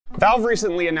Valve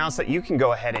recently announced that you can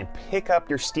go ahead and pick up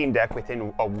your Steam Deck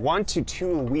within a 1 to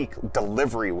 2 week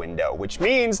delivery window, which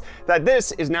means that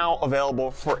this is now available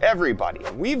for everybody.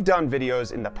 And we've done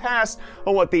videos in the past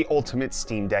on what the ultimate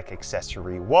Steam Deck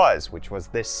accessory was, which was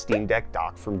this Steam Deck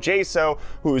dock from JSO,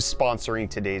 who is sponsoring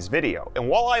today's video. And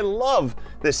while I love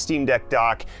this Steam Deck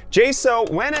dock, JSO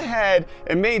went ahead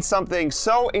and made something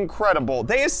so incredible.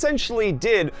 They essentially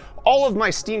did all of my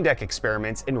Steam Deck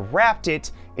experiments and wrapped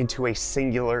it into a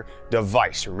singular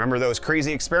device. Remember those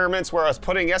crazy experiments where I was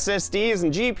putting SSDs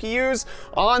and GPUs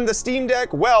on the Steam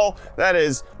Deck? Well, that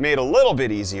is made a little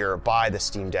bit easier by the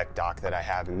Steam Deck dock that I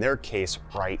have in their case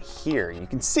right here. You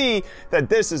can see that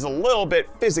this is a little bit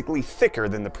physically thicker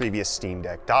than the previous Steam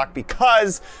Deck dock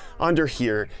because under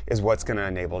here is what's going to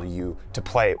enable you to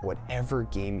play whatever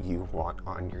game you want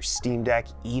on your Steam Deck,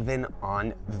 even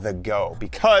on the go,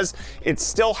 because it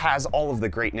still has all of the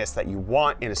greatness that you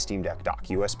want in a Steam Deck dock.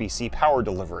 USB-C power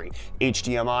delivery,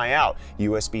 HDMI out,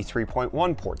 USB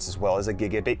 3.1 ports, as well as a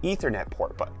gigabit Ethernet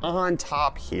port. But on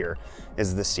top here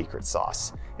is the secret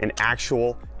sauce, an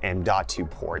actual M.2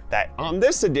 port that on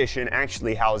this edition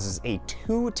actually houses a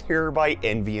 2 terabyte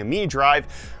NVMe drive,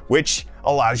 which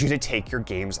allows you to take your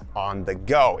games on the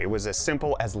go. It was as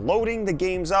simple as loading the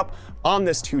games up on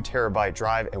this 2 terabyte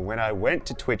drive, and when I went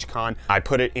to TwitchCon, I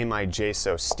put it in my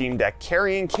JSO Steam Deck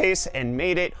carrying case and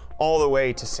made it all the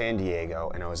way to San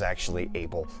Diego, and I was actually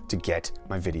able to get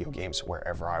my video games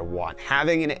wherever I want.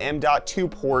 Having an M.2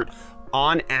 port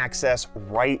on access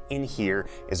right in here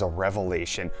is a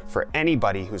revelation for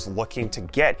anybody who's looking to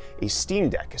get a Steam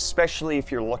Deck, especially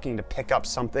if you're looking to pick up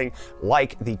something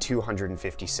like the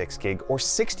 256 gig or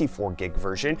 64 gig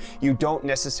version. You don't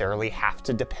necessarily have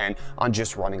to depend on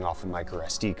just running off of micro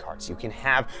SD cards. You can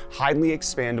have highly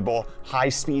expandable,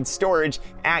 high-speed storage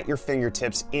at your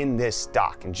fingertips in this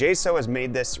dock. And JSO has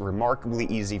made this remarkably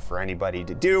easy for anybody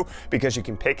to do because you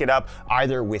can pick it up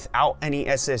either without any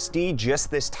SSD,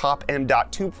 just this top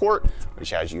M.2 port,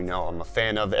 which, as you know, I'm a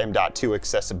fan of M.2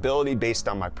 accessibility based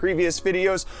on my previous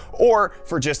videos, or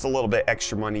for just a little bit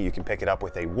extra money, you can pick it up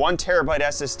with a 1 terabyte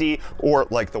SSD, or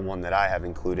like the one that I have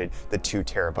included, the 2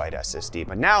 terabyte SSD.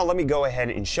 But now let me go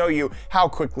ahead and show you how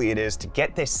quickly it is to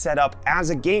get this set up as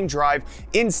a game drive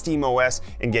in SteamOS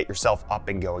and get yourself up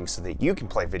and going so that you can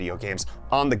play video games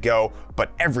on the go,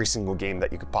 but every single game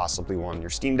that you could possibly want on your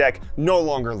Steam Deck, no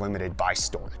longer limited by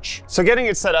storage. So getting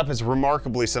it set up is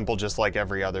remarkably simple, just like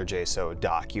every other JSO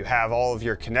dock. You have all of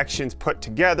your connections put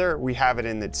together. We have it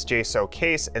in its JSO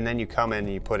case, and then you come in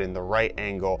and you put in the right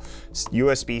angle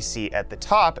USB-C at the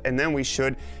top, and then we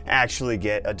should actually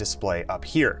get a display up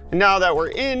here. And now that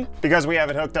we're in, because we have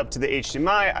it hooked up to the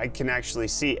HDMI, I can actually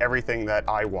see everything that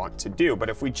I want to do. But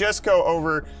if we just go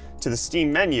over to the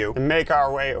Steam menu and make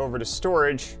our way over to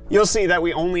storage, you'll see that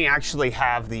we only actually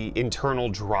have the internal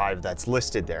drive that's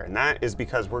listed there. And that is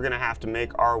because we're gonna have to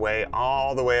make our way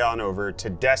all the way on over to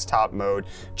desktop mode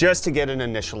just to get it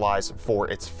initialized for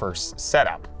its first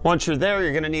setup. Once you're there,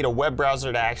 you're gonna need a web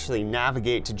browser to actually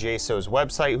navigate to JSO's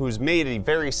website, who's made a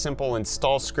very simple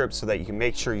install script so that you can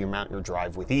make sure you mount your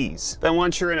drive with ease. Then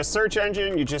once you're in a search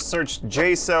engine, you just search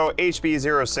JSO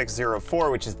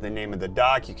HB0604, which is the name of the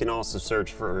dock. You can also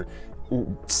search for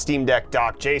Steam Deck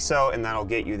dock JSO, and that'll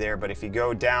get you there. But if you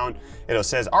go down, it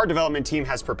says our development team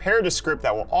has prepared a script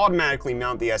that will automatically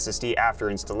mount the SSD after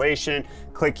installation.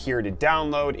 Click here to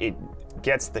download. It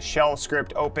gets the shell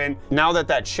script open. Now that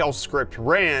that shell script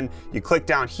ran, you click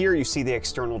down here, you see the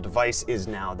external device is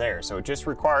now there. So it just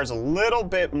requires a little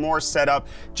bit more setup,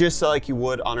 just like you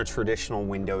would on a traditional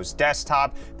Windows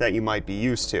desktop that you might be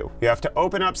used to. You have to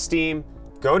open up Steam,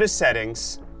 go to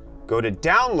settings, go to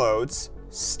downloads,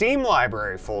 Steam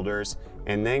library folders,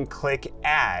 and then click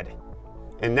add.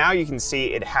 And now you can see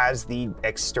it has the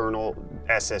external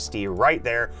SSD right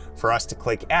there for us to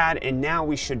click add. And now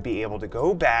we should be able to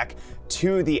go back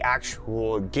to the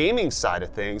actual gaming side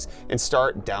of things and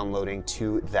start downloading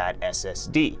to that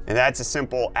SSD. And that's as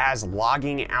simple as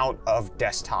logging out of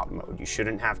desktop mode. You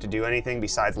shouldn't have to do anything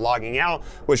besides logging out,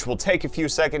 which will take a few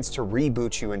seconds to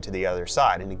reboot you into the other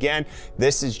side. And again,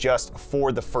 this is just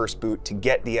for the first boot to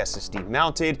get the SSD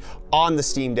mounted on the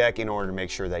Steam Deck in order to make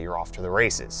sure that you're off to the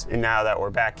races. And now that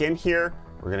we're back in here,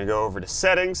 we're gonna go over to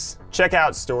settings, check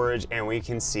out storage, and we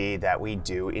can see that we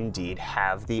do indeed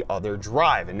have the other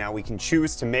drive. And now we can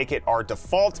choose to make it our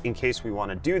default in case we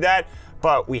wanna do that.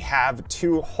 but we have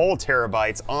 2 whole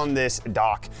terabytes on this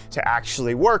dock to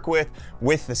actually work with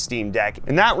the Steam Deck.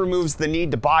 And that removes the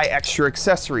need to buy extra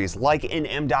accessories like an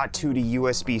M.2 to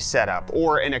USB setup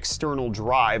or an external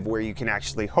drive where you can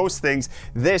actually host things.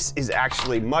 This is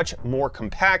actually much more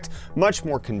compact, much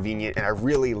more convenient, and I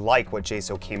really like what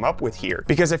JSO came up with here.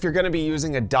 Because if you're gonna be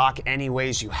using a dock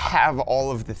anyways, you have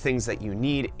all of the things that you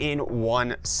need in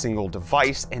one single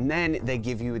device, and then they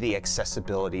give you the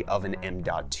accessibility of an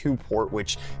M.2 port,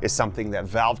 which is something that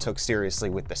Valve took seriously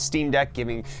with the Steam Deck,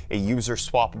 giving a user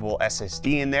swappable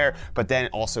SSD in there, but then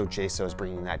also JSO is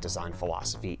bringing that design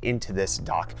philosophy into this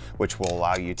dock, which will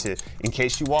allow you to, in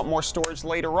case you want more storage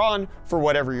later on for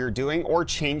whatever you're doing or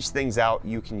change things out,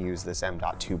 you can use this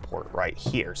M.2 port right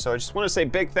here. So I just want to say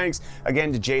big thanks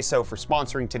again to JSO for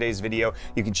sponsoring today's video.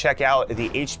 You can check out the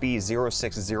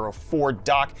HB0604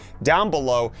 dock down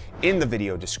below in the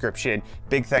video description.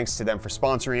 Big thanks to them for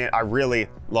sponsoring it. I really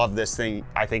love this thing.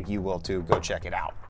 I think you will too. Go check it out.